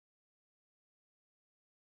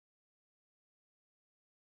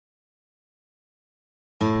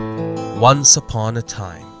Once upon a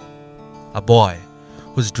time, a boy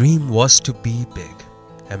whose dream was to be big,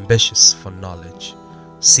 ambitious for knowledge,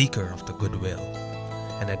 seeker of the goodwill,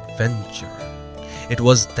 an adventurer. It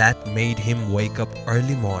was that made him wake up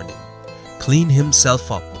early morning, clean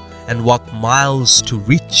himself up, and walk miles to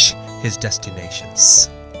reach his destinations.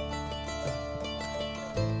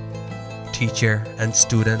 Teacher and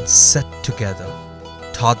students sat together,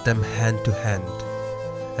 taught them hand to hand,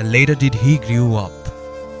 and later did he grew up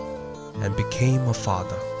and became a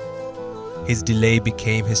father. His delay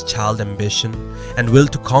became his child ambition and will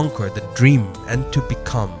to conquer the dream and to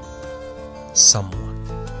become someone.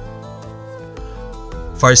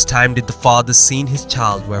 First time did the father seen his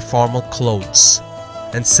child wear formal clothes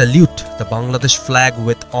and salute the Bangladesh flag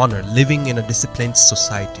with honor, living in a disciplined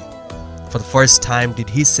society. For the first time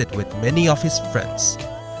did he sit with many of his friends.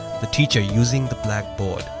 The teacher, using the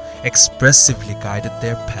blackboard, expressively guided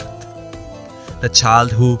their path. The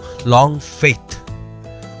child who long faith,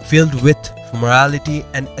 filled with morality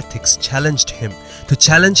and ethics, challenged him to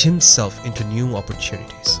challenge himself into new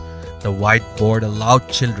opportunities. The whiteboard allowed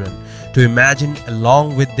children to imagine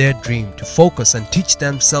along with their dream, to focus and teach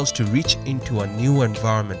themselves to reach into a new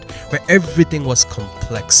environment where everything was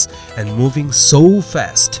complex and moving so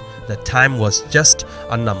fast that time was just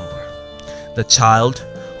a number. The child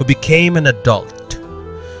who became an adult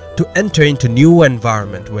to enter into new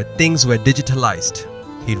environment where things were digitalized,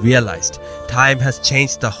 he realized time has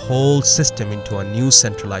changed the whole system into a new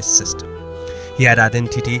centralized system. He had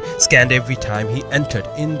identity scanned every time he entered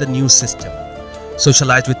in the new system.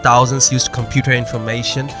 Socialized with thousands, used computer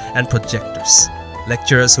information and projectors.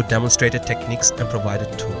 Lecturers who demonstrated techniques and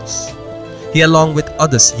provided tools. He, along with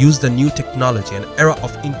others, used the new technology, an era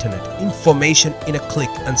of internet, information in a click,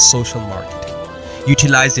 and social marketing,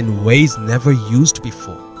 utilized in ways never used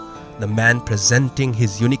before. The man presenting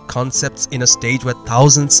his unique concepts in a stage where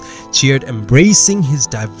thousands cheered, embracing his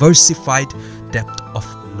diversified depth of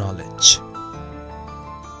knowledge.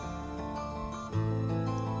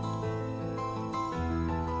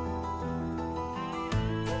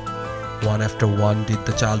 One after one did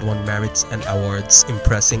the child won merits and awards,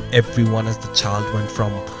 impressing everyone as the child went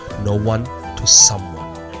from no one to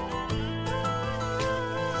someone.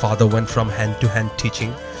 Father went from hand-to-hand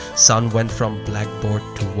teaching. Son went from blackboard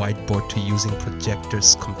to whiteboard to using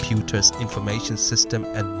projectors, computers, information system,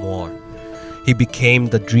 and more. He became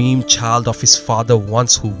the dream child of his father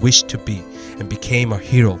once, who wished to be, and became a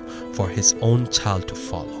hero for his own child to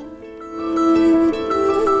follow.